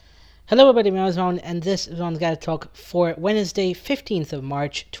Hello everybody, my name is Ron, and this is Ron's Gotta Talk for Wednesday, 15th of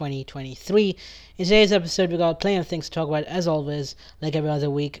March, 2023. In today's episode, we got plenty of things to talk about, as always, like every other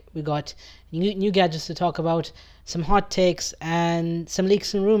week. We got new gadgets to talk about, some hot takes, and some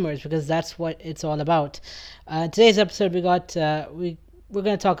leaks and rumors, because that's what it's all about. Today's episode, we're going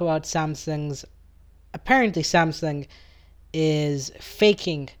to talk about Samsung's. Apparently, Samsung is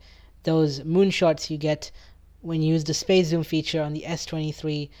faking those moonshots you get when you use the space zoom feature on the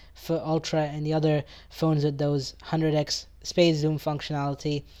S23 Ultra and the other phones with those 100x space zoom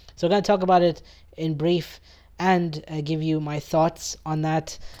functionality. So we're going to talk about it in brief and give you my thoughts on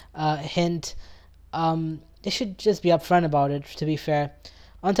that hint. They should just be upfront about it, to be fair.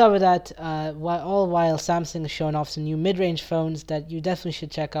 On top of that, while Samsung is showing off some new mid-range phones that you definitely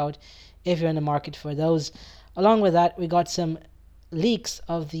should check out if you're in the market for those. Along with that, we got some leaks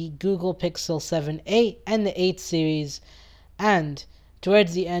of the Google Pixel 7a and the 8 series, and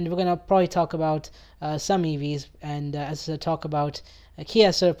towards the end we're going to probably talk about some EVs, and as I talk about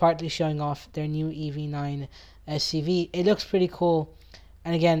Kia sort of partly showing off their new EV9 SUV. It looks pretty cool,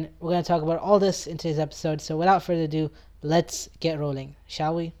 and again we're going to talk about all this in today's episode. So without further ado, let's get rolling,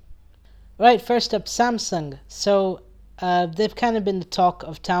 shall we? Right, first up, Samsung. So they've kind of been the talk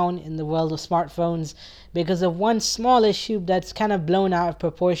of town in the world of smartphones because of one small issue that's kind of blown out of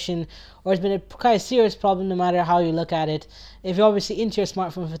proportion, or it's been a quite a serious problem no matter how you look at it. If you're obviously into your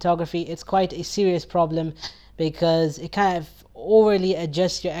smartphone photography, it's quite a serious problem because it kind of overly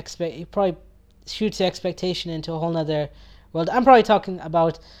adjusts your it probably shoots your expectation into a whole nother world. I'm probably talking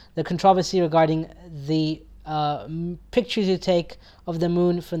about the controversy regarding the pictures you take of the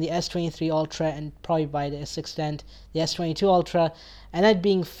moon from the S23 Ultra, and probably by this extent the S22 Ultra, and that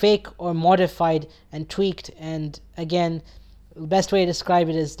being fake or modified and tweaked. And again, the best way to describe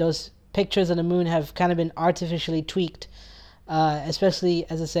it is those pictures of the moon have kind of been artificially tweaked, especially,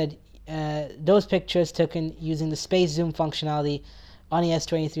 as I said, those pictures taken using the space zoom functionality on the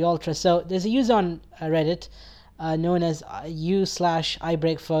S23 Ultra. So there's a user on Reddit known as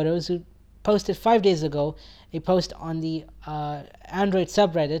u/iBreakPhotos who posted 5 days ago a post on the Android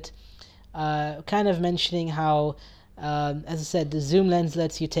subreddit, kind of mentioning how, as I said, the zoom lens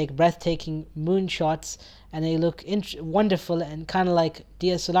lets you take breathtaking moon shots, and they look wonderful and kind of like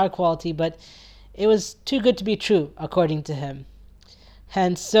DSLR quality, but it was too good to be true, according to him.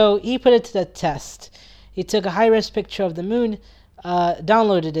 And so he put it to the test. He took a high-res picture of the moon,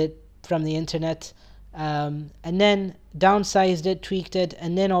 downloaded it from the internet, and then downsized it, tweaked it,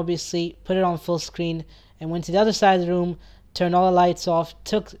 and then obviously put it on full screen and went to the other side of the room, turned all the lights off,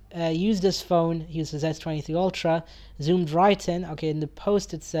 used his phone, used his S23 Ultra, zoomed right in. Okay, in the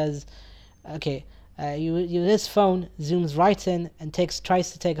post it says, this phone zooms right in and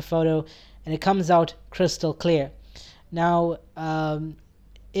tries to take a photo, and it comes out crystal clear. Now,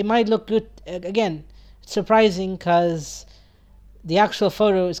 it might look good, again, surprising because the actual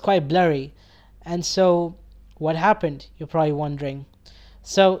photo is quite blurry. And so, what happened, you're probably wondering.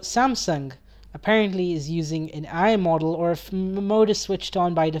 So, Samsung apparently is using an AI model, or a mode is switched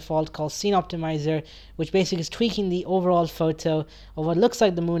on by default, called Scene Optimizer, which basically is tweaking the overall photo of what looks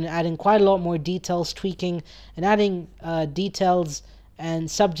like the moon and adding quite a lot more details, tweaking and adding details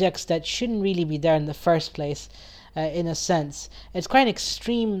and subjects that shouldn't really be there in the first place. In a sense, it's quite an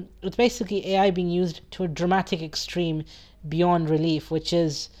extreme. It's basically AI being used to a dramatic extreme beyond relief, which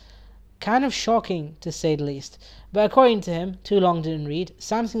is kind of shocking to say the least. But according to him, too long didn't read,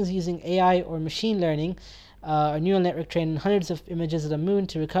 Samsung is using AI or machine learning, or neural network trained on hundreds of images of the moon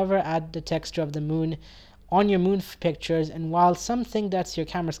to add the texture of the moon on your moon pictures. And while some think that's your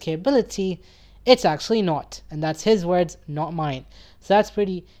camera's capability, it's actually not. And that's his words, not mine. So that's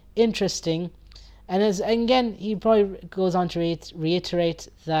pretty interesting. And again, he probably goes on to reiterate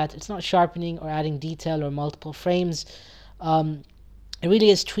that it's not sharpening or adding detail or multiple frames. It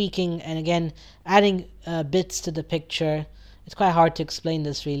really is tweaking and, again, adding bits to the picture. It's quite hard to explain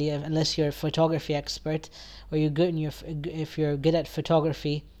this, really, unless you're a photography expert or if you're good at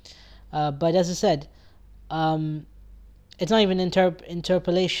photography. But as I said, it's not even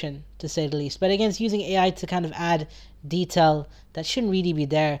interpolation, to say the least. But again, it's using AI to kind of add detail that shouldn't really be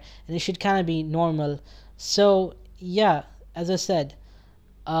there, and it should kind of be normal. So, yeah, as I said,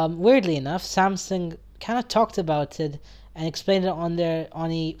 weirdly enough, Samsung kind of talked about it and explained it on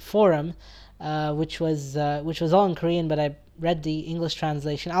a forum, which was all in Korean, but I read the English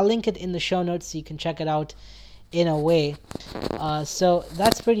translation. I'll link it in the show notes so you can check it out in a way. So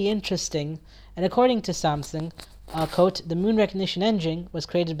that's pretty interesting. And according to Samsung, quote, the moon recognition engine was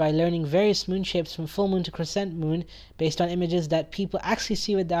created by learning various moon shapes from full moon to crescent moon based on images that people actually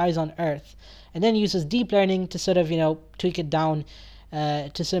see with their eyes on Earth, and then uses deep learning to sort of, tweak it down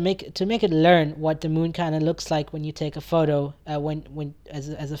to make it learn what the moon kind of looks like when you take a photo, when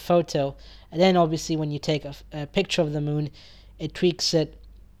as a photo, and then obviously when you take a picture of the moon, it tweaks it.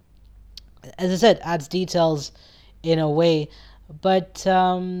 As I said, adds details in a way, but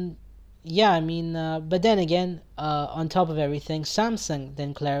yeah, I mean, but then again, on top of everything, Samsung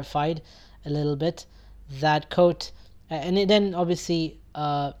then clarified a little bit that coat, and then obviously,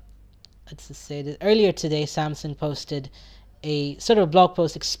 let's just say that earlier today, Samsung posted a sort of blog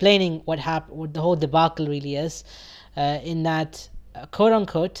post explaining what happened, what the whole debacle really is, in that, quote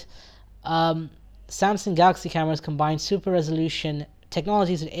unquote, Samsung Galaxy cameras combine super resolution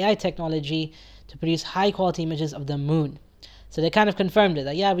technologies with AI technology to produce high quality images of the moon. So they kind of confirmed it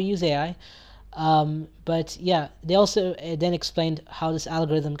that yeah, we use AI. But yeah, they also then explained how this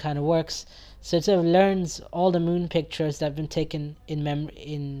algorithm kind of works. So it sort of learns all the moon pictures that have been taken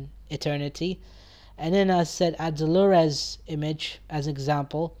in eternity, and then as I said, adds a low-res image as an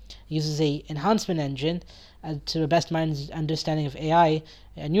example, uses a enhancement engine to the best mind's understanding of AI,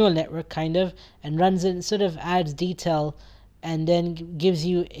 a neural network kind of, and runs it, sort of adds detail, and then gives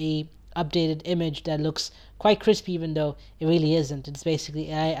you a updated image that looks quite crispy, even though it really isn't. It's basically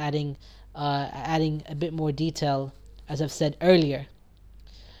AI adding a bit more detail, as I've said earlier.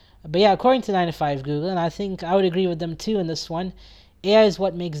 But yeah, according to 9to5 Google, and I think I would agree with them too in this one, AI is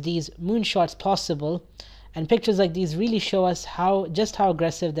what makes these moonshots possible, and pictures like these really show us how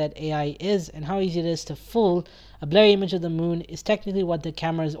aggressive that AI is and how easy it is to fool. A blurry image of the moon is technically what the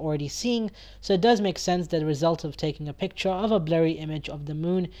camera is already seeing, so it does make sense that the result of taking a picture of a blurry image of the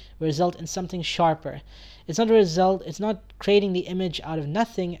moon will result in something sharper. It's not creating the image out of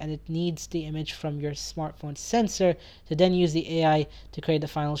nothing, and it needs the image from your smartphone sensor to then use the AI to create the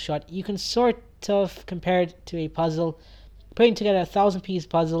final shot. You can sort of compare it to a puzzle. Putting together a 1,000-piece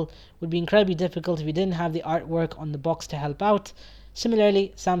puzzle would be incredibly difficult if you didn't have the artwork on the box to help out.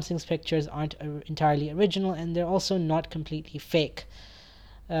 Similarly, Samsung's pictures aren't entirely original, and they're also not completely fake.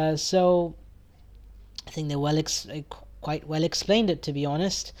 So I think they quite well explained it, to be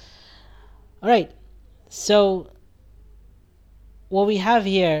honest. Alright, so what we have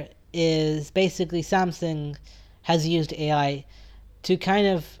here is basically Samsung has used AI to kind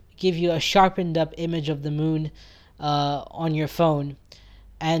of give you a sharpened up image of the moon on your phone,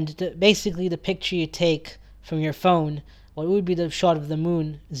 and basically the picture you take from your phone, what would be the shot of the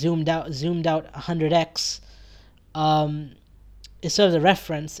moon zoomed out 100x, is sort of the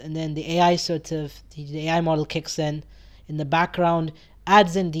reference, and then the AI model kicks in the background,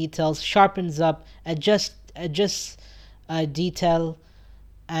 adds in details, sharpens up, adjusts detail,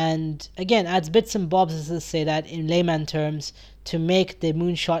 and again adds bits and bobs, as I say that in layman terms, to make the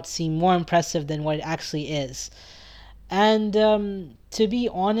moonshot seem more impressive than what it actually is. And to be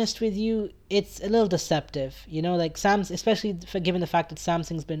honest with you, it's a little deceptive, like especially given the fact that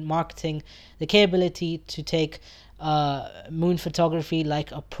Samsung's been marketing the capability to take moon photography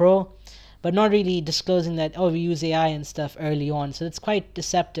like a pro, but not really disclosing that, we use AI and stuff early on. So it's quite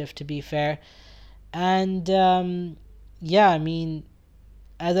deceptive, to be fair. And yeah, I mean,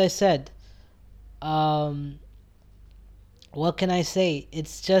 as I said, what can I say?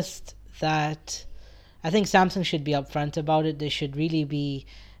 It's just that I think Samsung should be upfront about it. They should really be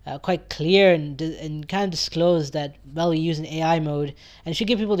quite clear and kind of disclose that, we use an AI mode, and should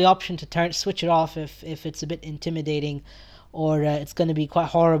give people the option to switch it off if it's a bit intimidating, or it's going to be quite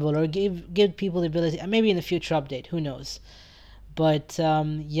horrible, or give people the ability, and maybe in a future update, who knows. But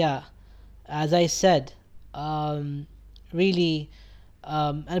yeah, as I said, really,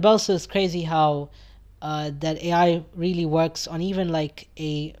 and also it's crazy how that AI really works on even like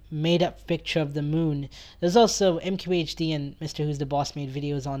a made up picture of the moon. There's also MQHD and Mr. Who's the Boss made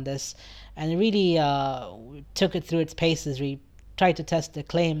videos on this, and it really took it through its paces. We tried to test the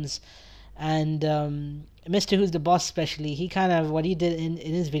claims, and Mr. Who's the Boss especially, he kind of, what he did in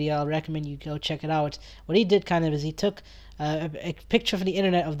his video, I'll recommend you go check it out. What he did kind of is he took a picture from the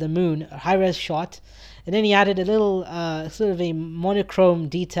internet of the moon, a high-res shot, and then he added a little sort of a monochrome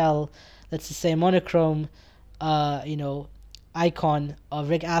detail, let's just say a monochrome icon of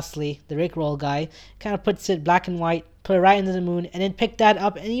Rick Astley, the Rickroll guy, kind of puts it black and white, put it right into the moon, and then picked that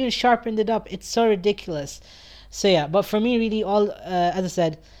up and even sharpened it up. It's so ridiculous. So yeah, but for me, really, as I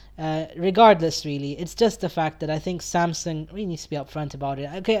said, regardless, really, it's just the fact that I think Samsung really needs to be upfront about it.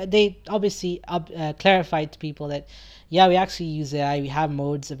 Okay, they obviously clarified to people that, yeah, we actually use AI, we have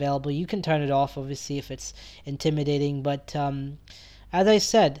modes available, you can turn it off, obviously, if it's intimidating, but as I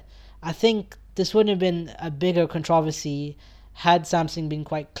said, I think this wouldn't have been a bigger controversy had Samsung been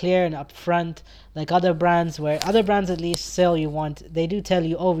quite clear and upfront, like other brands, where other brands at least sell you want, they do tell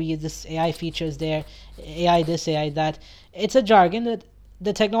you, oh, we use this AI features there, AI this, AI that. It's a jargon that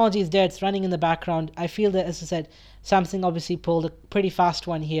the technology is there, it's running in the background. I feel that, as I said, Samsung obviously pulled a pretty fast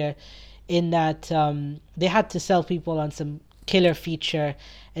one here, in that they had to sell people on some killer feature,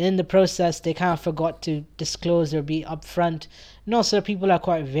 and in the process they kind of forgot to disclose or be upfront. And also people are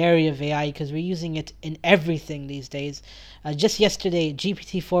quite wary of AI because we're using it in everything these days. Just yesterday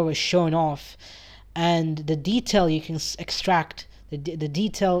GPT-4 was shown off, and the detail you can extract, the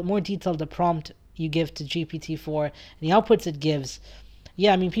detail, more detail the prompt you give to GPT-4 and the outputs it gives.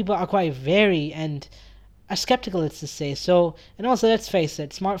 Yeah, I mean, people are quite wary and are skeptical, let's just say. So, and also, let's face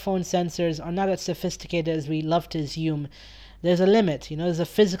it, smartphone sensors are not as sophisticated as we love to assume. There's a limit, there's a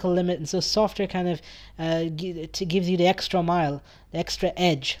physical limit, and so software kind of gives you the extra mile, the extra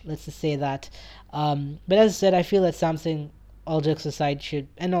edge, let's just say that. But as I said, I feel that Samsung, all jokes aside, should,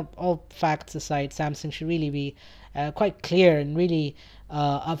 and all facts aside, Samsung should really be quite clear and really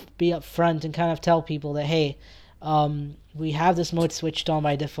be upfront and kind of tell people that, hey, we have this mode switched on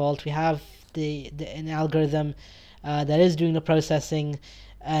by default. We have an algorithm that is doing the processing,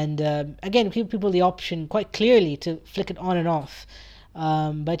 and again, give people the option quite clearly to flick it on and off.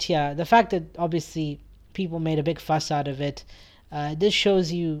 But yeah, the fact that obviously people made a big fuss out of it, this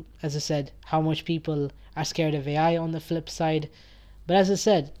shows you, as I said, how much people are scared of AI on the flip side. But as I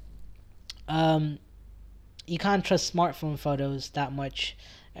said, you can't trust smartphone photos that much.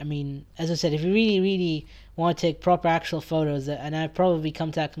 I mean, as I said, if you really, really want to take proper actual photos, and I've probably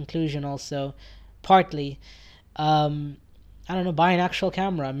come to that conclusion also, partly, I don't know, buy an actual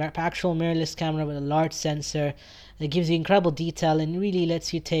camera, actual mirrorless camera with a large sensor that gives you incredible detail and really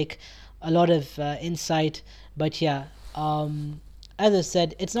lets you take a lot of insight. But yeah, as I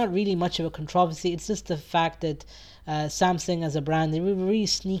said, it's not really much of a controversy. It's just the fact that Samsung as a brand, they were really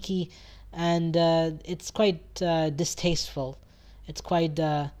sneaky, and it's quite distasteful. It's quite,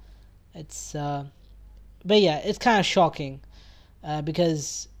 but yeah, it's kind of shocking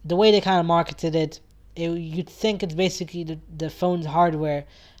because the way they kind of marketed it, you'd think it's basically the phone's hardware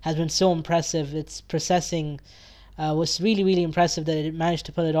has been so impressive. Its processing was really, really impressive that it managed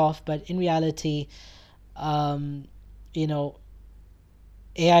to pull it off. But in reality, AI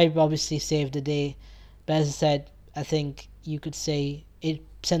obviously saved the day. But as I said, I think you could say it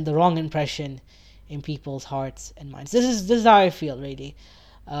sent the wrong impression in people's hearts and minds. This is how I feel, really.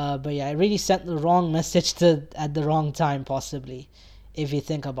 But yeah, it really sent the wrong message at the wrong time, possibly, if you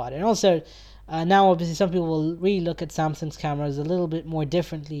think about it. And also, now obviously some people will really look at Samsung's cameras a little bit more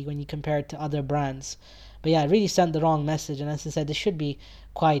differently when you compare it to other brands. But yeah, it really sent the wrong message, and as I said, they should be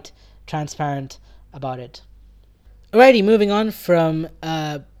quite transparent about it. Alrighty, moving on from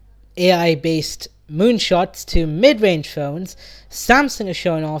AI-based moonshots to mid-range phones, Samsung has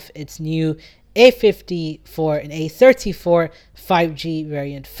shown off its new A54 and A34 5G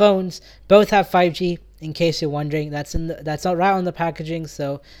variant phones. Both have 5G, in case you're wondering. That's not right on the packaging,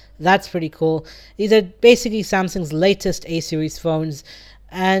 so that's pretty cool. These are basically Samsung's latest A series phones,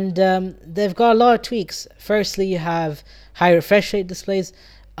 and they've got a lot of tweaks. Firstly, you have high refresh rate displays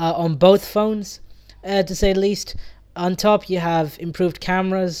on both phones, to say the least. On top, you have improved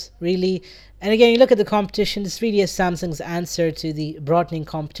cameras, really. And again, you look at the competition, this really is Samsung's answer to the broadening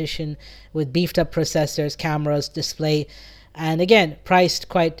competition with beefed up processors, cameras, display, and again, priced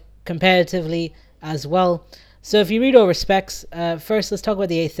quite competitively as well. So if you read over specs, first let's talk about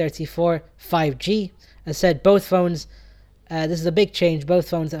the A34 5G. As I said, both phones, this is a big change, both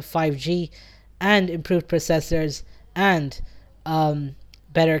phones have 5G and improved processors and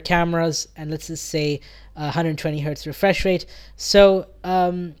better cameras, and let's just say 120 hertz refresh rate. So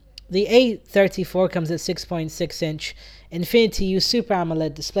the A34 comes at 6.6 inch Infinity U Super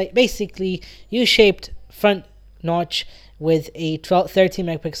AMOLED display, basically U-shaped front notch with a 13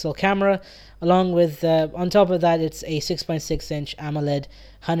 megapixel camera, along with on top of that it's a 6.6 inch AMOLED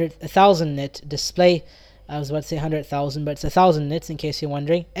 1000 nit display. I was about to say 100,000, but it's 1,000 nits in case you're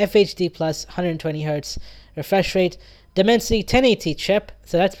wondering. FHD plus 120 hertz refresh rate. Dimensity 1080 chip,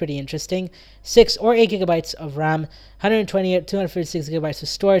 so that's pretty interesting. 6 or 8 gigabytes of RAM, 128, 256 gigabytes of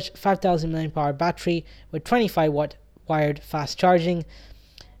storage, 5,000 mAh battery with 25 watt wired fast charging.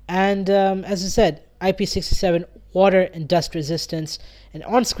 And as I said, IP67 water and dust resistance, an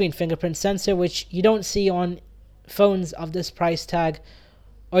on-screen fingerprint sensor, which you don't see on phones of this price tag,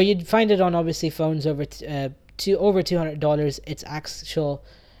 or you'd find it on obviously phones over $200, its actual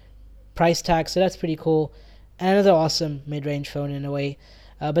price tag. So that's pretty cool. Another awesome mid-range phone in a way.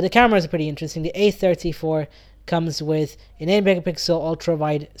 But the cameras are pretty interesting. The A34 comes with an 8 megapixel ultra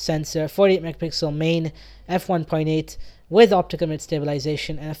wide sensor, 48 megapixel main f1.8 with optical image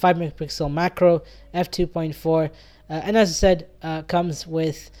stabilization, and a 5 megapixel macro f2.4. And as I said, comes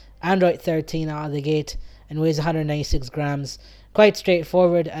with Android 13 out of the gate and weighs 196 grams. Quite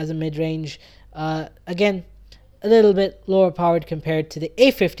straightforward as a mid-range. Again, a little bit lower powered compared to the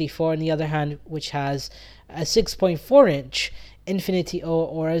A54 on the other hand, which has a 6.4 inch Infinity O,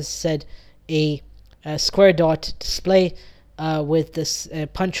 or as said, a square dot display with this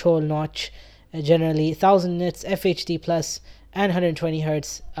punch hole notch. Generally 1000 nits, FHD plus, and 120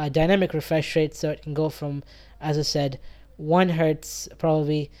 hertz dynamic refresh rate, so it can go from, as I said, 1 hertz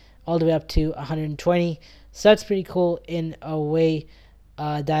probably all the way up to 120. So that's pretty cool in a way.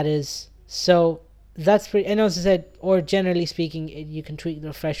 That is so. That's pretty. And as I said, or generally speaking, you can tweak the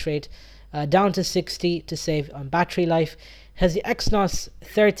refresh rate down to 60 to save on battery life. Has the Exynos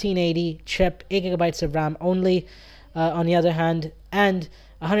 1380 chip, 8 gigabytes of RAM only. On the other hand, and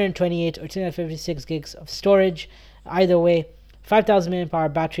 128 or 256 gigs of storage. Either way, 5000 mAh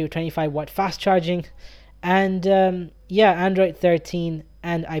battery with 25 watt fast charging, and Android 13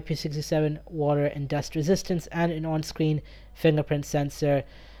 and IP67 water and dust resistance, and an on-screen fingerprint sensor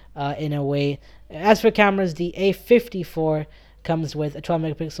in a way. As for cameras, the A54 comes with a 12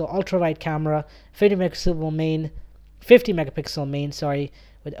 megapixel ultra wide camera, 50 megapixel main,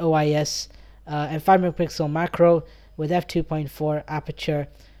 with OIS, and 5 megapixel macro with f2.4 aperture,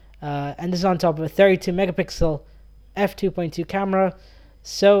 and this is on top of a 32 megapixel f2.2 camera.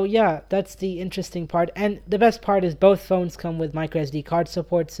 So yeah, that's the interesting part, and the best part is both phones come with micro SD card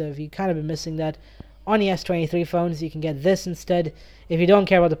support. So if you kind of been missing that on the S23 phones, you can get this instead. If you don't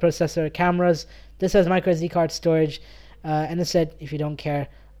care about the processor or cameras, this has micro SD card storage. And instead, if you don't care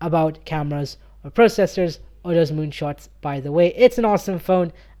about cameras or processors or those moonshots, by the way, it's an awesome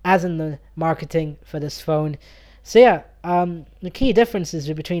phone, as in the marketing for this phone. So yeah, the key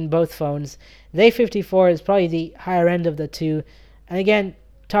differences between both phones. The A54 is probably the higher end of the two, and again,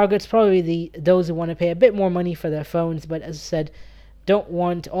 targets probably those who want to pay a bit more money for their phones, but as I said, don't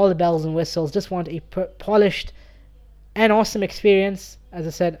want all the bells and whistles, just want a polished and awesome experience. As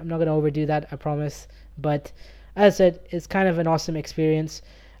I said, I'm not going to overdo that, I promise, but as I said, it's kind of an awesome experience.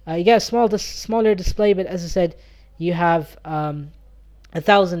 You get a smaller display, but as I said, you have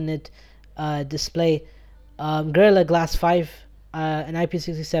 1000 nit display, Gorilla Glass 5, an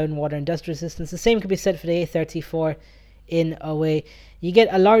IP67 water and dust resistance. The same could be said for the A34 in a way. You get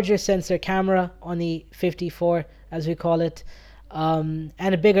a larger sensor camera on the 54, as we call it, and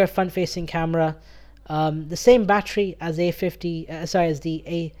a bigger front-facing camera. The same battery as the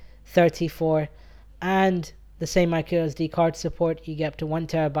A34, and the same micro SD card support. You get up to 1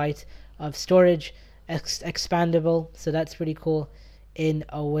 terabyte of storage, expandable, so that's pretty cool in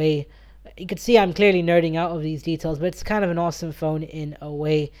a way. You can see I'm clearly nerding out of these details, but it's kind of an awesome phone in a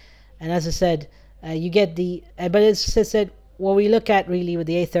way. And as I said, you get but as I said, what we look at really with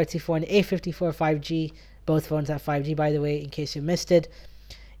the A34 and the A54 5G, both phones have 5G by the way, in case you missed it,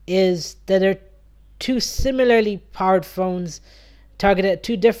 is that they're two similarly powered phones targeted at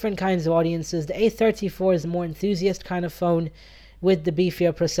two different kinds of audiences. The A34 is a more enthusiast kind of phone with the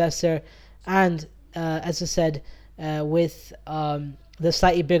beefier processor, and as I said, with the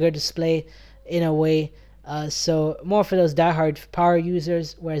slightly bigger display in a way, so more for those diehard power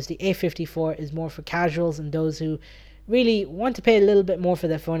users, whereas the A54 is more for casuals and those who really want to pay a little bit more for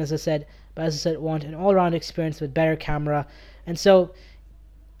their phone, as I said, but as I said, want an all-round experience with better camera. And so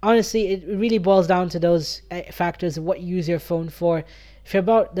honestly, it really boils down to those factors of what you use your phone for. If you're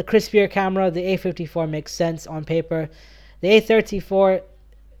about the crispier camera, the A54 makes sense on paper. The A34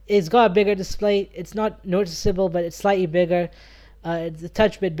 it's got a bigger display. It's not noticeable, but it's slightly bigger. It's a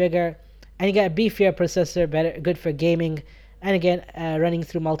touch bit bigger, and you get a beefier processor, good for gaming, and again, running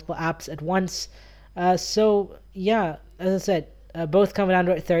through multiple apps at once. So yeah, as I said, both come with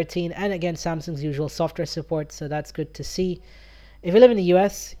Android 13, and again, Samsung's usual software support. So that's good to see. If you live in the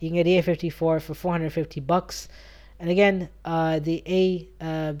US, you can get the A54 for $450, and again,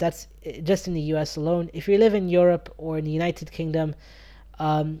 that's just in the US alone. If you live in Europe or in the United Kingdom,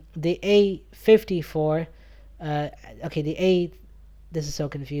 the A54, this is so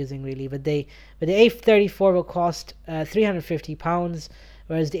confusing really, but the A34 will cost £350,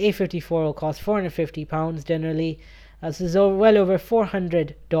 whereas the A54 will cost £450 generally. This is well over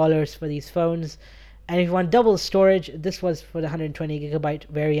 $400 for these phones. And if you want double storage, this was for the 120 gigabyte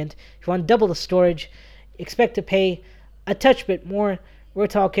variant. If you want double the storage, expect to pay a touch bit more. We're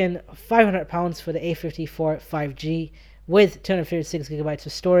talking £500 for the A54 5G with 256 gigabytes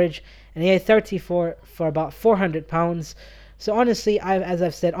of storage, and the A34 for about £400. So honestly, as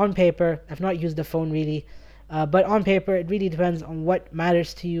I've said, on paper, I've not used the phone really. But on paper, it really depends on what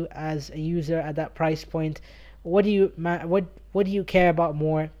matters to you as a user at that price point. What do you care about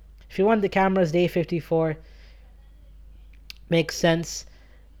more? If you want the cameras, the A54 makes sense.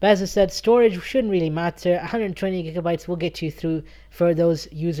 But as I said, storage shouldn't really matter. 120 gigabytes will get you through for those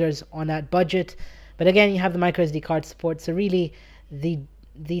users on that budget. But again, you have the micro SD card support, so really the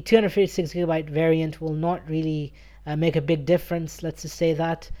 256 gigabyte variant will not really make a big difference. Let's just say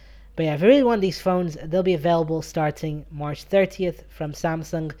that. But yeah, if you really want these phones, they'll be available starting March 30th from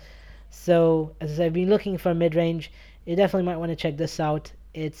Samsung. So as I've been looking for mid-range, you definitely might want to check this out.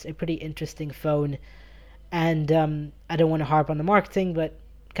 It's a pretty interesting phone, and I don't want to harp on the marketing, but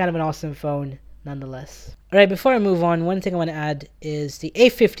kind of an awesome phone nonetheless. Alright, before I move on, one thing I want to add is the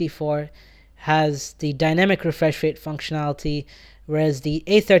A54 has the dynamic refresh rate functionality, whereas the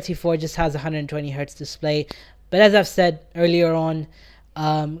A34 just has 120 Hz display. But as I've said earlier on,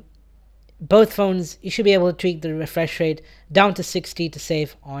 both phones, you should be able to tweak the refresh rate down to 60 to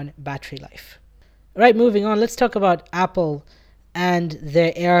save on battery life. Alright, moving on, let's talk about Apple and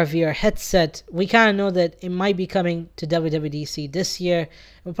their AR/VR headset. We kind of know that it might be coming to WWDC this year. It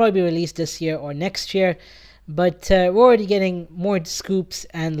will probably be released this year or next year. But we're already getting more scoops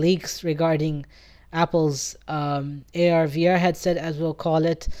and leaks regarding Apple's AR/VR headset, as we'll call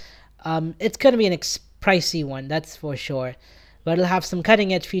it. It's going to be an pricey one, that's for sure. But it'll have some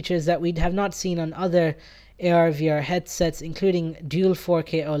cutting-edge features that we have not seen on other AR/VR headsets, including dual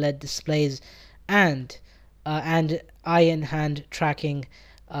 4K OLED displays and eye-in-hand tracking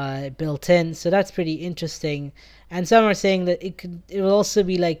built in. So that's pretty interesting. And some are saying that it will also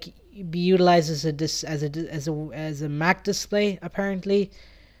be utilized as a Mac display apparently,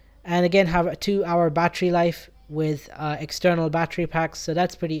 and again have a 2-hour battery life with external battery packs. So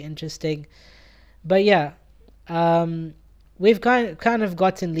that's pretty interesting. But yeah, we've kind of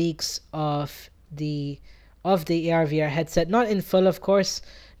gotten leaks of the AR/VR headset, not in full, of course,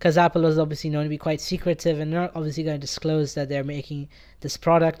 because Apple is obviously known to be quite secretive and they're not obviously going to disclose that they're making this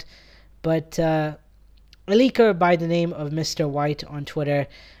product. But a leaker by the name of Mr. White on Twitter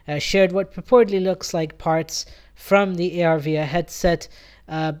shared what purportedly looks like parts from the AR/VR headset,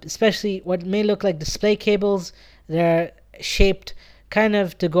 especially what may look like display cables. They're shaped kind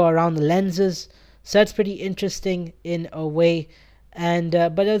of to go around the lenses, so that's pretty interesting in a way. And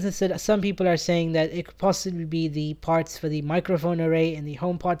but as I said, some people are saying that it could possibly be the parts for the microphone array and the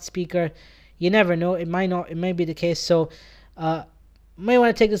HomePod speaker. You never know, it might not, it might be the case. So might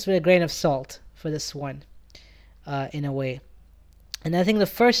want to take this with a grain of salt for this one, in a way. And I think the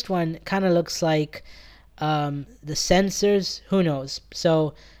first one kind of looks like the sensors. Who knows?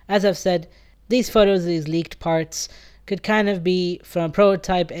 So as I've said, these photos, these leaked parts, could kind of be from a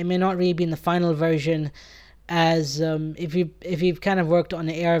prototype. It may not really be in the final version. As if you've kind of worked on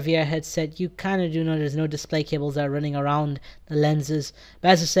an AR/VR headset, you kind of do know there's no display cables that are running around the lenses.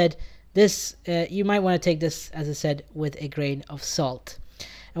 But as I said, this you might want to take this, as I said, with a grain of salt.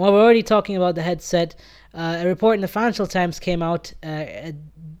 And while we're already talking about the headset, a report in the Financial Times came out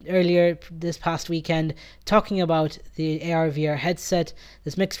earlier this past weekend talking about the AR/VR headset,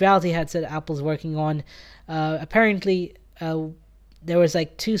 this mixed reality headset Apple's working on. Apparently, there was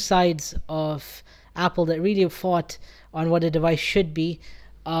like two sides of Apple that really fought on what a device should be.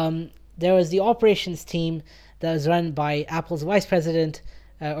 There was the operations team that was run by Apple's vice president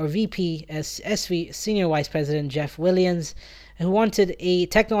or VP, SV senior vice president Jeff Williams, who wanted a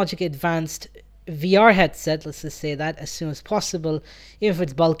technologically advanced VR headset, let's just say that, as soon as possible, even if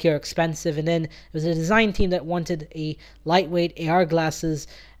it's bulky or expensive. And then there was a design team that wanted a lightweight AR glasses.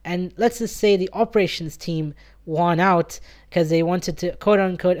 And let's just say the operations team won out because they wanted to, quote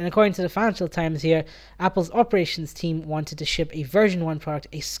unquote, and according to the Financial Times here, Apple's operations team wanted to ship a version 1 product,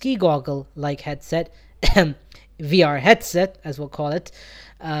 a ski goggle like headset, VR headset as we'll call it,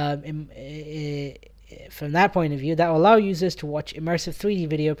 from that point of view, that will allow users to watch immersive 3D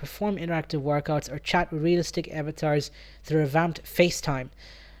video, perform interactive workouts, or chat with realistic avatars through revamped FaceTime.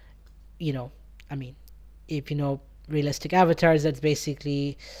 You know, I mean, if you know realistic avatars, that's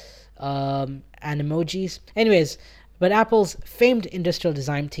basically animojis. Anyways, but Apple's famed industrial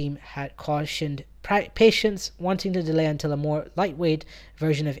design team had cautioned patients wanting to delay until a more lightweight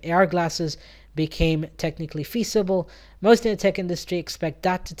version of AR glasses became technically feasible. Most in the tech industry expect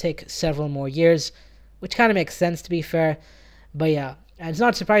that to take several more years, which kind of makes sense, to be fair. But yeah, and it's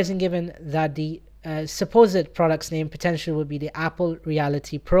not surprising given that the supposed product's name potentially would be the Apple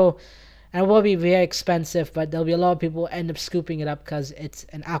Reality Pro, and it will be very expensive, but there'll be a lot of people who end up scooping it up because it's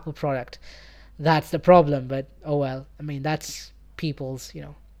an Apple product. That's the problem, but oh well. I mean, that's people's,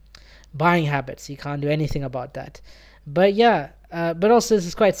 buying habits. You can't do anything about that. But yeah, but also this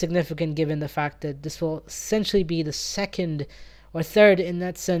is quite significant given the fact that this will essentially be the second or third, in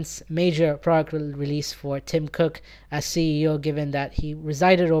that sense, major product release for Tim Cook as CEO, given that he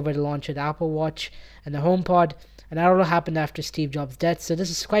resided over the launch of the Apple Watch and the HomePod, and that all happened after Steve Jobs' death. So this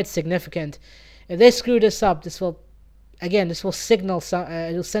is quite significant. If they screw this up, this will signal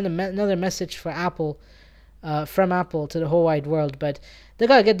it'll send another message for Apple, from Apple to the whole wide world. But they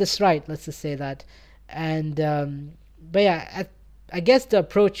gotta get this right. Let's just say that. And but yeah, I guess the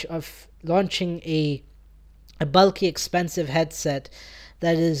approach of launching a bulky, expensive headset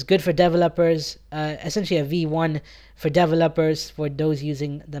that is good for developers, essentially a V1 for developers, for those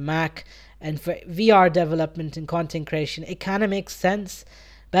using the Mac, and for VR development and content creation, it kind of makes sense.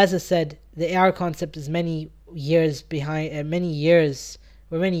 But as I said, the AR concept is many years behind, we're many years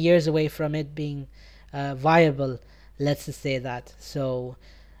away from it being viable. Let's just say that. So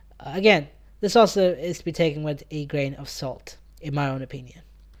again, this also is to be taken with a grain of salt, in my own opinion.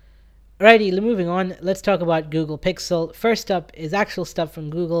 Alrighty, moving on, let's talk about Google Pixel. First up is actual stuff from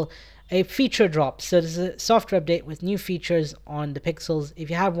Google, a feature drop. So this is a software update with new features on the Pixels.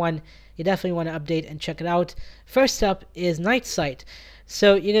 If you have one, you definitely want to update and check it out. First up is Night Sight.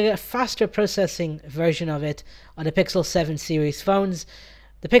 So you're going to get a faster processing version of it on the Pixel 7 series phones.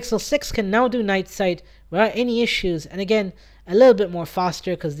 The Pixel 6 can now do Night Sight without any issues, and again, a little bit more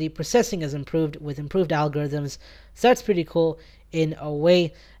faster because the processing is improved with improved algorithms. So that's pretty cool in a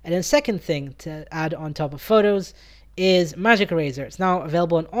way. And then second thing to add on top of photos is Magic Eraser. It's now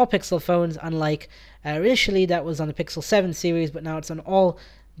available on all Pixel phones, unlike initially that was on the Pixel 7 series, but now it's on all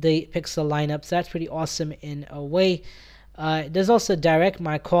the Pixel lineup. So that's pretty awesome in a way. There's also Direct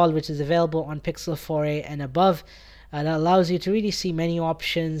My Call, which is available on Pixel 4a and above. That allows you to really see menu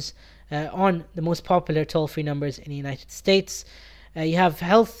options on the most popular toll-free numbers in the United States. You have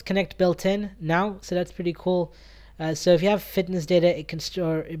Health Connect built in now, so that's pretty cool. So if you have fitness data,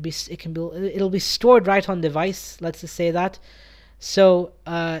 it'll be stored right on device. Let's just say that. So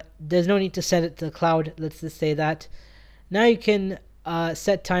there's no need to send it to the cloud. Let's just say that. Now you can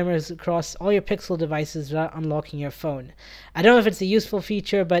set timers across all your Pixel devices without unlocking your phone. I don't know if it's a useful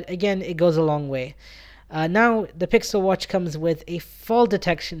feature, but again, it goes a long way. Now the Pixel Watch comes with a fall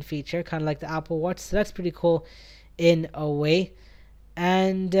detection feature, kind of like the Apple Watch. So that's pretty cool in a way.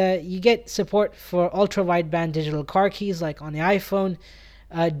 And you get support for ultra-wideband digital car keys like on the iPhone,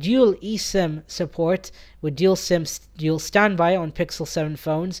 dual eSIM support with dual SIM, dual standby on Pixel 7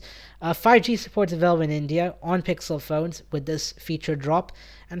 phones, 5G support is available in India on Pixel phones with this feature drop,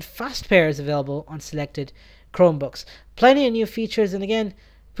 and fast pair is available on selected Chromebooks. Plenty of new features, and again,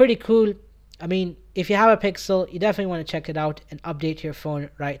 pretty cool. I mean, if you have a Pixel, you definitely want to check it out and update your phone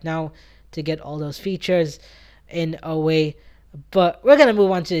right now to get all those features in a way. But we're going to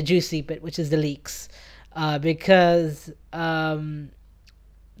move on to the juicy bit, which is the leaks. Because the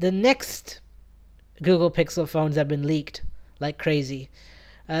next Google Pixel phones have been leaked like crazy.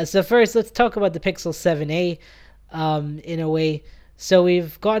 So first, let's talk about the Pixel 7a in a way. So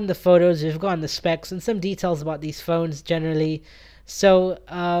we've gotten the photos, we've gotten the specs, and some details about these phones generally. So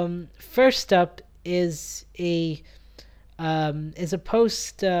first up is a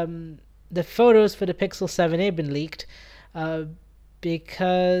post. The photos for the Pixel 7a have been leaked.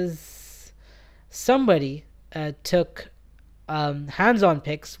 Because somebody took hands-on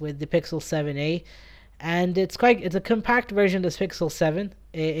pics with the Pixel 7a, and it's a compact version of the Pixel 7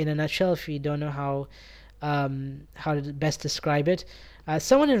 in a nutshell. If you don't know how to best describe it,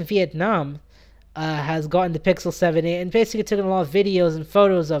 someone in Vietnam has gotten the Pixel 7a and basically taken a lot of videos and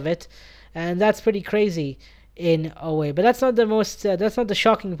photos of it, and that's pretty crazy in a way. But that's not the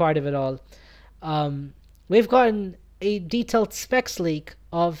shocking part of it all. We've gotten a detailed specs leak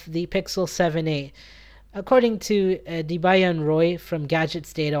of the Pixel 7a. According to Dibayan Roy from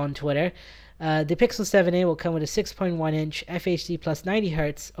Gadgets Data on Twitter, the Pixel 7a will come with a 6.1-inch FHD plus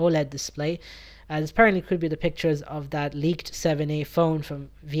 90Hz OLED display. This apparently could be the pictures of that leaked 7a phone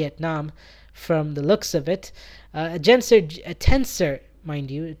from Vietnam from the looks of it. A Tensor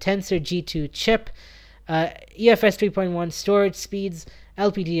G2 chip, UFS 3.1 storage speeds,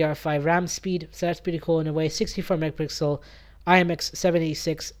 LPDDR5 RAM speed, so that's pretty cool in a way. 64 megapixel IMX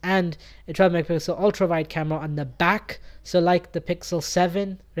 786 and a 12 megapixel ultra wide camera on the back, so like the Pixel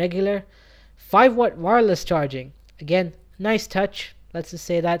 7 regular. 5-watt wireless charging, again, nice touch, let's just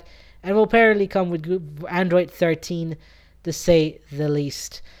say that, and will apparently come with Android 13 to say the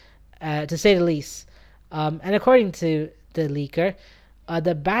least. And according to the leaker,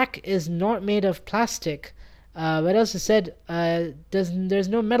 the back is not made of plastic. But also said there's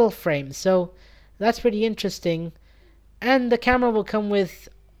no metal frame, so that's pretty interesting. And the camera will come with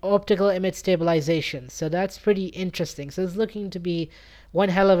optical image stabilization. So that's pretty interesting. So it's looking to be one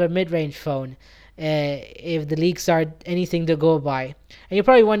hell of a mid-range phone, if the leaks are anything to go by. And you're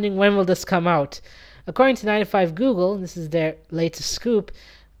probably wondering, when will this come out? According to 95 Google, this is their latest scoop,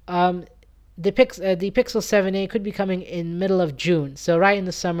 the Pixel 7a could be coming in middle of June. So right in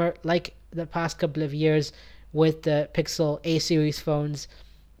the summer, like the past couple of years with the Pixel A series phones.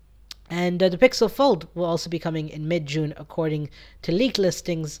 And the Pixel Fold will also be coming in mid-June, according to leaked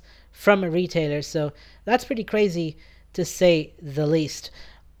listings from a retailer. So that's pretty crazy, to say the least.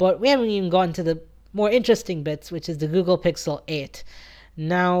 But we haven't even gotten to the more interesting bits, which is the Google Pixel 8.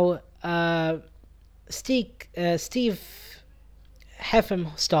 Now, Steve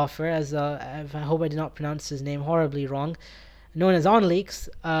Heffenstoffer, I hope I did not pronounce his name horribly wrong, known as OnLeaks,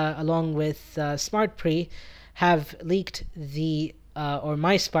 along with SmartPre, have leaked or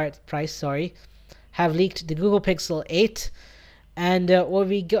MySmartPrice, have leaked the Google Pixel 8. And what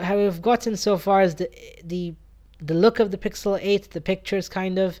we've gotten so far is the look of the Pixel 8, the pictures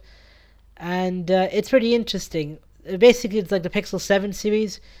kind of, and it's pretty interesting. Basically, it's like the Pixel 7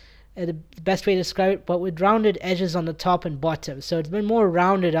 series, the best way to describe it, but with rounded edges on the top and bottom. So it's been more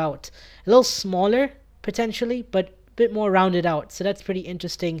rounded out, a little smaller potentially, but a bit more rounded out. So that's pretty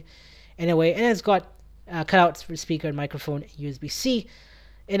interesting in a way, and it's got cutouts for speaker and microphone, USB-C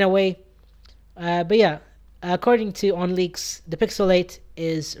in a way. But yeah, according to OnLeaks, the Pixel 8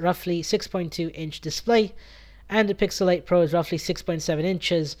 is roughly 6.2 inch display, and the Pixel 8 Pro is roughly 6.7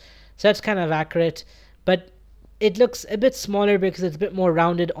 inches. So that's kind of accurate, but it looks a bit smaller because it's a bit more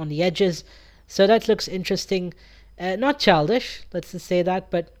rounded on the edges. So that looks interesting. Not childish, let's just say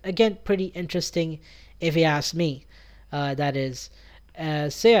that, but again, pretty interesting if you ask me. That is.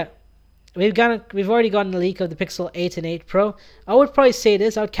 So yeah, we've already gotten a leak of the Pixel 8 and 8 Pro. I would probably say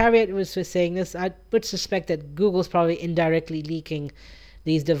this. I would caveat with saying this. I would suspect that Google's probably indirectly leaking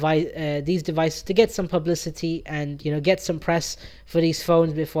these devices to get some publicity and get some press for these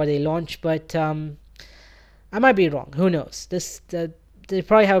phones before they launch. But I might be wrong. Who knows? They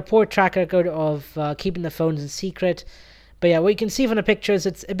probably have a poor track record of keeping the phones in secret. But yeah, what you can see from the pictures,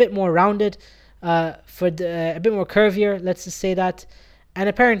 it's a bit more rounded, a bit more curvier. Let's just say that. And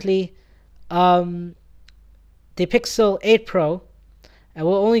apparently, the Pixel 8 Pro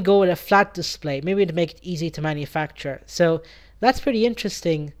will only go with a flat display, maybe to make it easy to manufacture. So that's pretty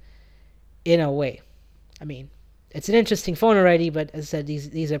interesting in a way. I mean, it's an interesting phone already, but as I said,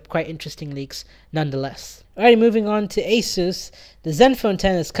 these are quite interesting leaks nonetheless. Alright, moving on to Asus. The Zenfone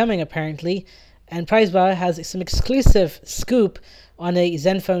 10 is coming apparently, and PriceBuy has some exclusive scoop on a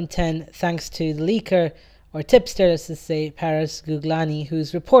Zenfone 10 thanks to the leaker, or tipster, let's just say, Paris Guglani,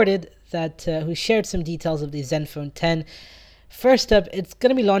 who's shared some details of the Zenfone 10. First up, it's going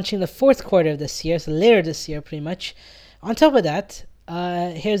to be launching the fourth quarter of this year, so later this year pretty much. On top of that,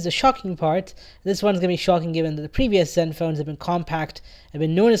 here's the shocking part. This one's going to be shocking given that the previous Zenphones have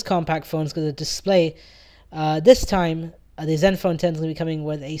been known as compact phones because of the display. This time, the Zenfone 10 is going to be coming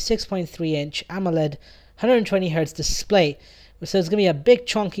with a 6.3 inch AMOLED 120Hz display. So it's going to be a big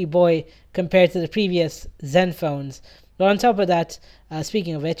chunky boy compared to the previous Zenphones. But on top of that,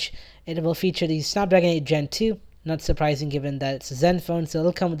 speaking of which, it will feature the Snapdragon 8 Gen 2. Not surprising given that it's a Zenfone, so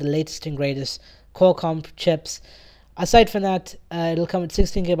it'll come with the latest and greatest Qualcomm chips. Aside from that, it'll come with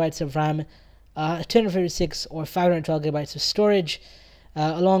 16GB of RAM, 256 or 512GB of storage,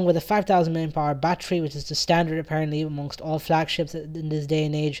 along with a 5000 mAh battery, which is the standard apparently amongst all flagships in this day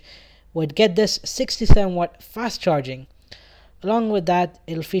and age. Would get this 67 watt fast charging. Along with that,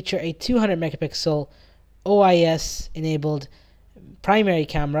 it'll feature a 200 megapixel OIS enabled primary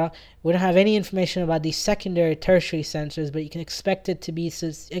camera. We don't have any information about the secondary, tertiary sensors, but you can expect it to be,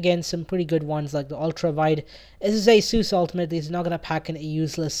 again, some pretty good ones like the ultra wide. This is ASUS ultimately. It's not going to pack in a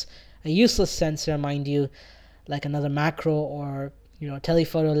useless sensor, mind you, like another macro or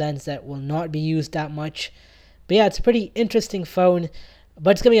telephoto lens that will not be used that much. But yeah, it's a pretty interesting phone,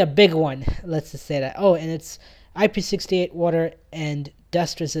 but it's going to be a big one. Let's just say that. Oh, and it's IP68 water and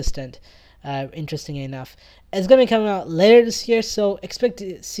dust resistant. Interestingly enough, it's going to be coming out later this year, so expect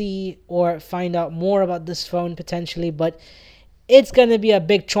to see or find out more about this phone potentially, but it's going to be a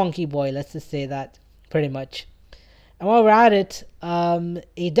big chunky boy, let's just say that, pretty much. And while we're at it,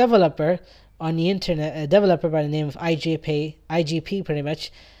 a developer on the internet, a developer by the name of IGP pretty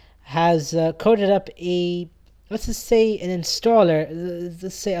much, has coded up an installer,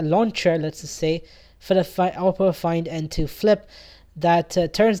 let's say a launcher, let's just say, for the Oppo Find N2 Flip that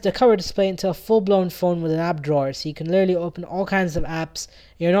turns the cover display into a full-blown phone with an app drawer. So you can literally open all kinds of apps.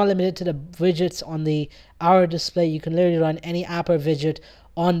 You're not limited to the widgets on the hour display. You can literally run any app or widget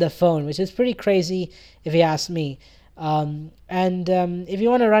on the phone, which is pretty crazy if you ask me. And if you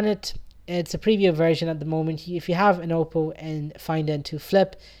want to run it, it's a preview version at the moment. If you have an Oppo and Find N2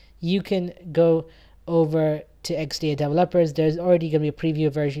 Flip, you can go over to XDA developers. There's already going to be a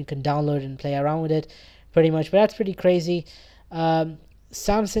preview version. You can download and play around with it pretty much, but that's pretty crazy.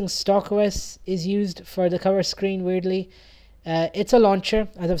 Samsung stock OS is used for the cover screen, weirdly. It's a launcher,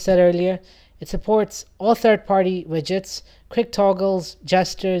 as I've said earlier. It supports all third-party widgets, quick toggles,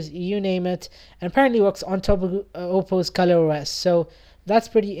 gestures, you name it, and apparently works on top of Oppo's ColorOS. So that's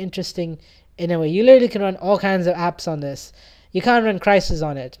pretty interesting in a way. You literally can run all kinds of apps on this. You can't run Crysis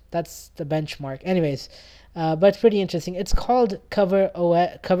on it. That's the benchmark. Anyways, but it's pretty interesting. It's called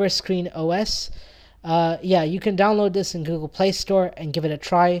Cover Screen OS. Yeah, you can download this in Google Play Store and give it a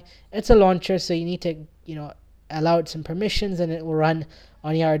try. It's a launcher, so you need to, allow it some permissions, and it will run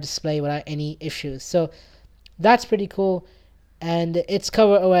on your display without any issues. So that's pretty cool. And it's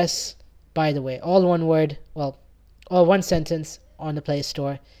Cover OS, by the way, all one word, all one sentence on the Play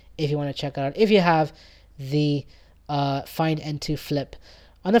Store if you want to check it out, if you have the Find N2 Flip.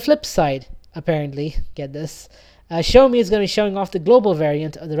 On the flip side, apparently, get this, Xiaomi is going to be showing off the global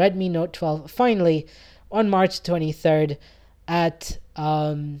variant of the Redmi Note 12 finally on March 23rd at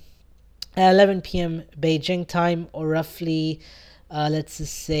 11 p.m. Beijing time, or roughly, let's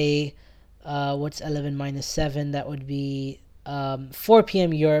just say, what's 11 minus 7? That would be 4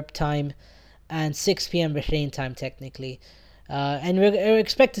 p.m. Europe time and 6 p.m. Bahrain time, technically. And we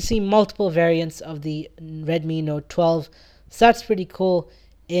expect to see multiple variants of the Redmi Note 12. So that's pretty cool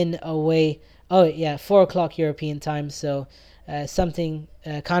in a way. Oh, yeah, 4 o'clock European time. So something,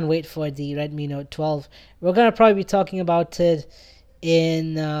 can't wait for the Redmi Note 12. We're going to probably be talking about it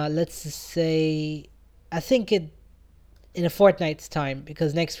in, let's just say, I think in a fortnight's time,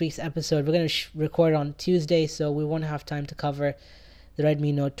 because next week's episode, we're going to record on Tuesday, so we won't have time to cover the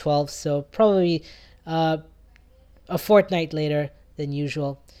Redmi Note 12. So probably a fortnight later than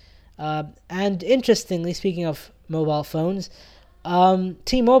usual. And interestingly, speaking of mobile phones,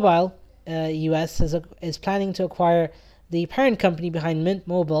 T-Mobile US is planning to acquire the parent company behind Mint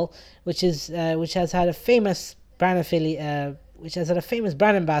Mobile, which has had a famous brand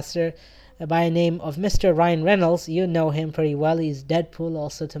ambassador by the name of Mr. Ryan Reynolds. You know him pretty well. He's Deadpool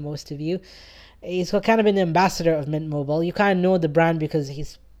also to most of you. He's kind of been the ambassador of Mint Mobile. You kind of know the brand because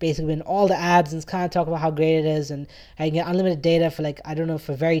he's basically been in all the ads and kind of talk about how great it is and how you can get unlimited data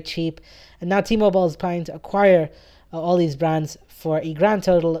for very cheap. And now T-Mobile is planning to acquire all these brands for a grand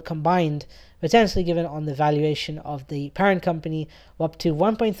total combined, potentially given on the valuation of the parent company, up to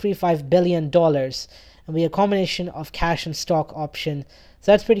 $1.35 billion, and be a combination of cash and stock option.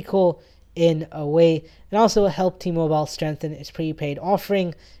 So that's pretty cool in a way, and also help T-Mobile strengthen its prepaid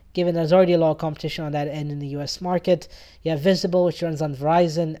offering, given there's already a lot of competition on that end in the US market. You have Visible, which runs on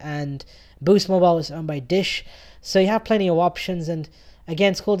Verizon, and Boost Mobile is owned by Dish. So you have plenty of options, and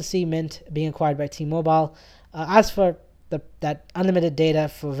again, it's cool to see Mint being acquired by T-Mobile. As for that unlimited data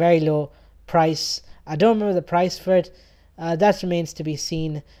for very low price, I don't remember the price for it. That remains to be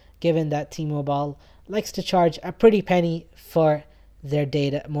seen, given that T-Mobile likes to charge a pretty penny for their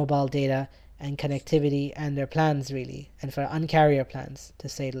data, mobile data and connectivity, and their plans really, and for Un-carrier plans to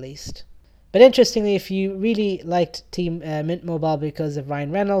say the least. But interestingly, if you really liked Mint Mobile because of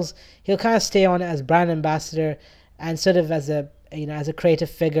Ryan Reynolds, he'll kind of stay on as brand ambassador and sort of as a creative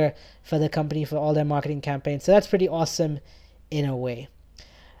figure for the company for all their marketing campaigns. So that's pretty awesome in a way.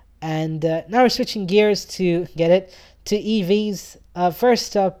 And now we're switching gears to EVs.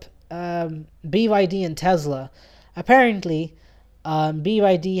 First up, BYD and Tesla. Apparently,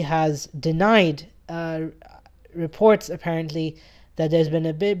 BYD has denied reports apparently that there's been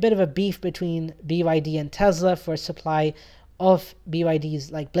a bit of a beef between BYD and Tesla for supply of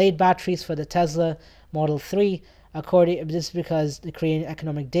BYD's blade batteries for the Tesla Model 3. This is because the Korean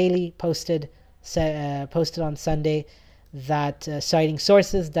Economic Daily posted on Sunday that citing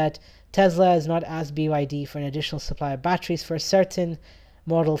sources that Tesla has not asked BYD for an additional supply of batteries for a certain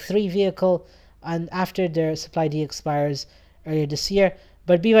Model 3 vehicle, and after their supply deal expires earlier this year,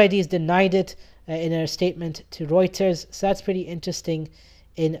 but BYD has denied it in a statement to Reuters. So that's pretty interesting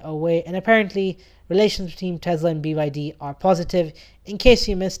in a way. And apparently relations between Tesla and BYD are positive. In case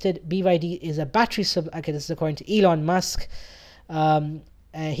you missed it, BYD is a battery okay, this is according to Elon Musk.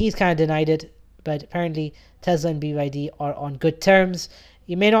 He's kind of denied it, but apparently Tesla and BYD are on good terms.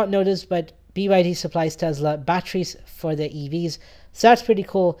 You may not notice, but BYD supplies Tesla batteries for their EVs. So that's pretty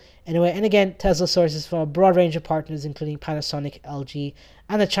cool in a way. And again, Tesla sources from a broad range of partners, including Panasonic, LG,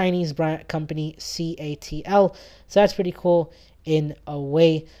 and the Chinese brand company CATL. So that's pretty cool in a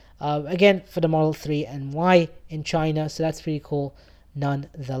way. Again, for the Model 3 and Y in China. So that's pretty cool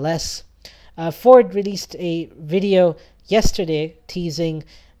nonetheless. Ford released a video yesterday teasing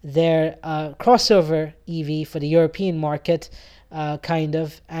their crossover EV for the European market, kind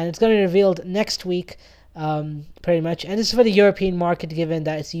of, and it's going to be revealed next week, pretty much. And this is for the European market, given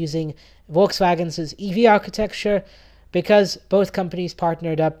that it's using Volkswagen's EV architecture, because both companies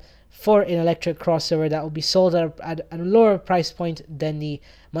partnered up for an electric crossover that will be sold at a lower price point than the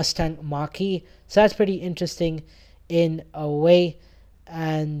Mustang Mach-E. So that's pretty interesting in a way.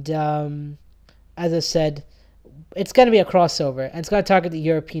 And as I said, it's going to be a crossover, and it's going to target the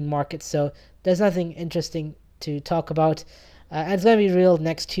European market. So there's nothing interesting to talk about. And it's going to be revealed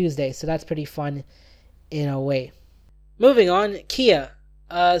next Tuesday. So that's pretty fun in a way. Moving on, Kia.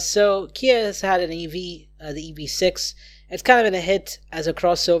 So Kia has had an EV, the EV6. It's kind of been a hit as a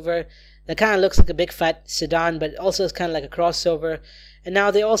crossover. That kind of looks like a big fat sedan, but also is kind of like a crossover. And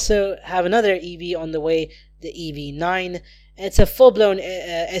now they also have another EV on the way, the EV9. It's a full-blown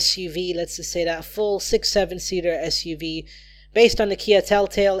SUV, let's just say that, full 6-7-seater SUV based on the Kia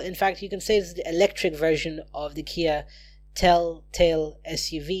Telltale. In fact, you can say it's the electric version of the Kia Telltale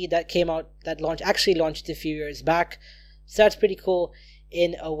SUV that launched a few years back. So that's pretty cool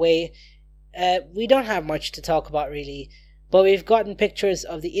in a way. We don't have much to talk about really, but we've gotten pictures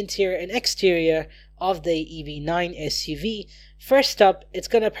of the interior and exterior of the EV9 SUV. First up, it's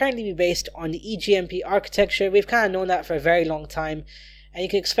going to apparently be based on the eGMP architecture. We've kind of known that for a very long time, and you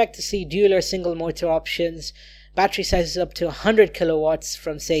can expect to see dual or single motor options, battery sizes up to 100 kilowatts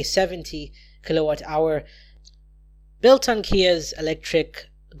from say 70 kilowatt hour, built on Kia's electric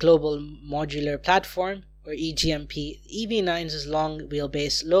global modular platform, or eGMP. EV9's long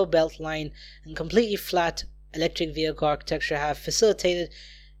wheelbase, low belt line, and completely flat electric vehicle architecture have facilitated,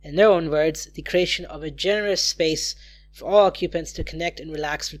 in their own words, the creation of a generous space for all occupants to connect and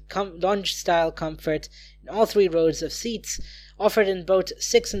relax with lounge-style comfort in all 3 rows of seats. Offered in both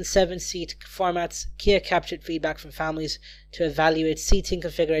 6 and 7-seat formats, Kia captured feedback from families to evaluate seating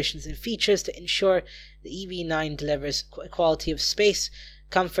configurations and features to ensure the EV9 delivers quality of space,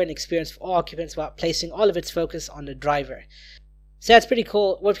 comfort, and experience for all occupants while placing all of its focus on the driver. So that's pretty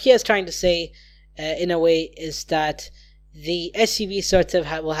cool. What Kia is trying to say, in a way, is that the SUV sort of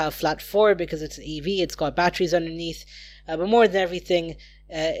will have flat floor because it's an EV, it's got batteries underneath, but more than everything,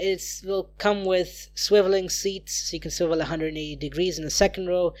 it will come with swiveling seats, so you can swivel 180 degrees in the second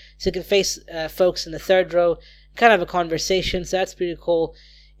row, so you can face folks in the third row, kind of a conversation, so that's pretty cool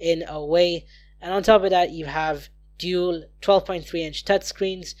in a way. And on top of that, you have dual 12.3-inch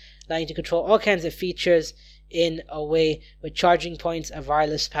touchscreens, allowing you to control all kinds of features in a way, with charging points, a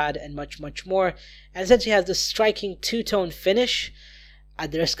wireless pad, and much, much more. And essentially has this striking two-tone finish,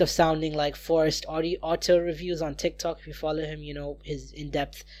 at the risk of sounding like Forrest Auto reviews on TikTok. If you follow him, you know his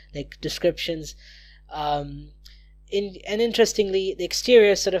in-depth descriptions. And interestingly, the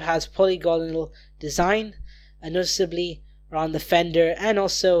exterior sort of has polygonal design, noticeably around the fender, and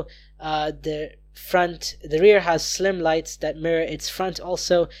also the rear has slim lights that mirror its front,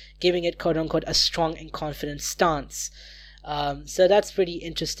 also giving it quote-unquote a strong and confident stance. So that's pretty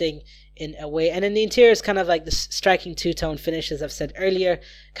interesting in a way. And then the interior is kind of like this striking two-tone finish, as I've said earlier,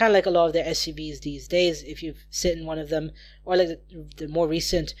 kind of like a lot of their SUVs these days, if you sit in one of them, or like the more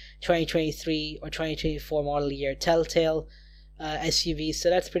recent 2023 or 2024 model year Telltale SUVs. So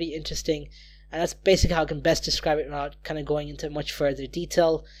that's pretty interesting, and that's basically how I can best describe it without kind of going into much further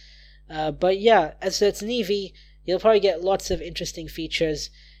detail. But yeah, as it's an EV, you'll probably get lots of interesting features.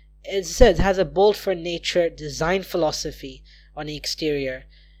 As I said, it has a bold for nature design philosophy on the exterior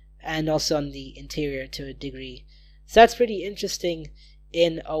and also on the interior to a degree. So that's pretty interesting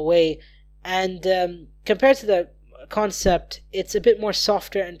in a way. And compared to the concept, it's a bit more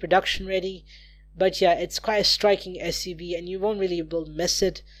softer and production ready. But yeah, it's quite a striking SUV, and you won't really be able to miss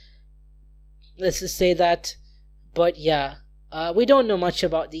it. Let's just say that. But yeah. We don't know much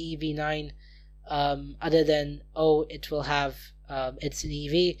about the EV9 other than, it will have, it's an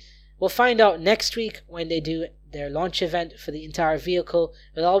EV. We'll find out next week when they do their launch event for the entire vehicle.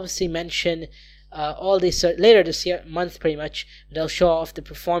 They'll obviously mention all this later this month pretty much. They'll show off the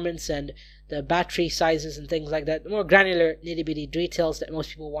performance and the battery sizes and things like that. The more granular nitty-bitty details that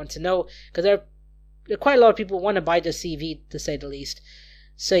most people want to know, because there are quite a lot of people who want to buy this EV, to say the least.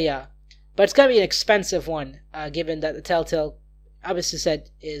 So yeah. But it's going to be an expensive one, given that the Telltale, obviously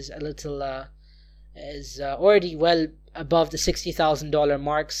said, is a little, is already well above the $60,000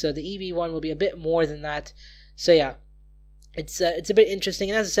 mark. So the EV one will be a bit more than that. So yeah, it's a bit interesting.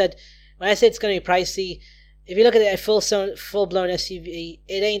 And as I said, when I say it's going to be pricey, if you look at it, a full-blown SUV,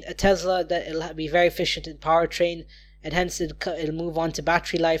 it ain't a Tesla that it'll be very efficient in powertrain, and hence it'll move on to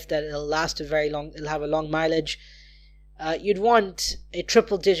battery life, that it'll last a very long, it'll have a long mileage. you'd want a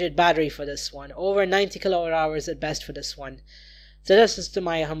triple digit battery for this one, over 90 kilowatt hours at best for this one. So that's just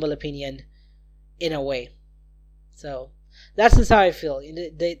my humble opinion, in a way. So that's just how I feel.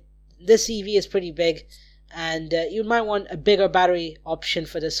 This EV is pretty big, and you might want a bigger battery option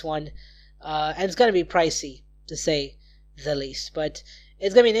for this one, and it's going to be pricey, to say the least. But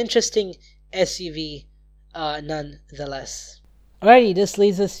it's going to be an interesting SUV nonetheless. Alrighty, this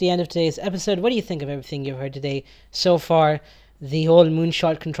leads us to the end of today's episode. What do you think of everything you've heard today so far? The whole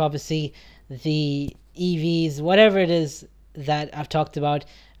moonshot controversy, the EVs, whatever it is that I've talked about.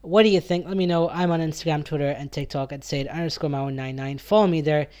 What do you think? Let me know. I'm on Instagram, Twitter, and TikTok at Said_Mao99. Follow me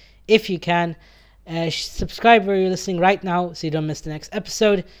there if you can. Subscribe where you're listening right now so you don't miss the next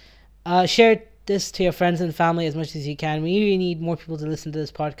episode. Share this to your friends and family as much as you can. We really need more people to listen to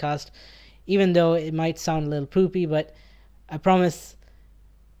this podcast, even though it might sound a little poopy, but I promise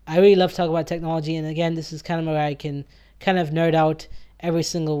I really love talking about technology. And again, this is kind of where I can kind of nerd out every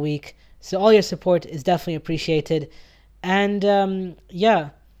single week. So all your support is definitely appreciated. And yeah,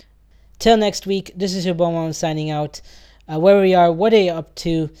 till next week, this is your Bomb signing out. Where we are, what are you up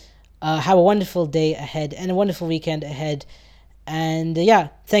to? Have a wonderful day ahead and a wonderful weekend ahead. And yeah,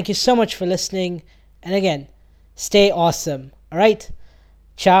 thank you so much for listening. And again, stay awesome. All right?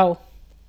 Ciao.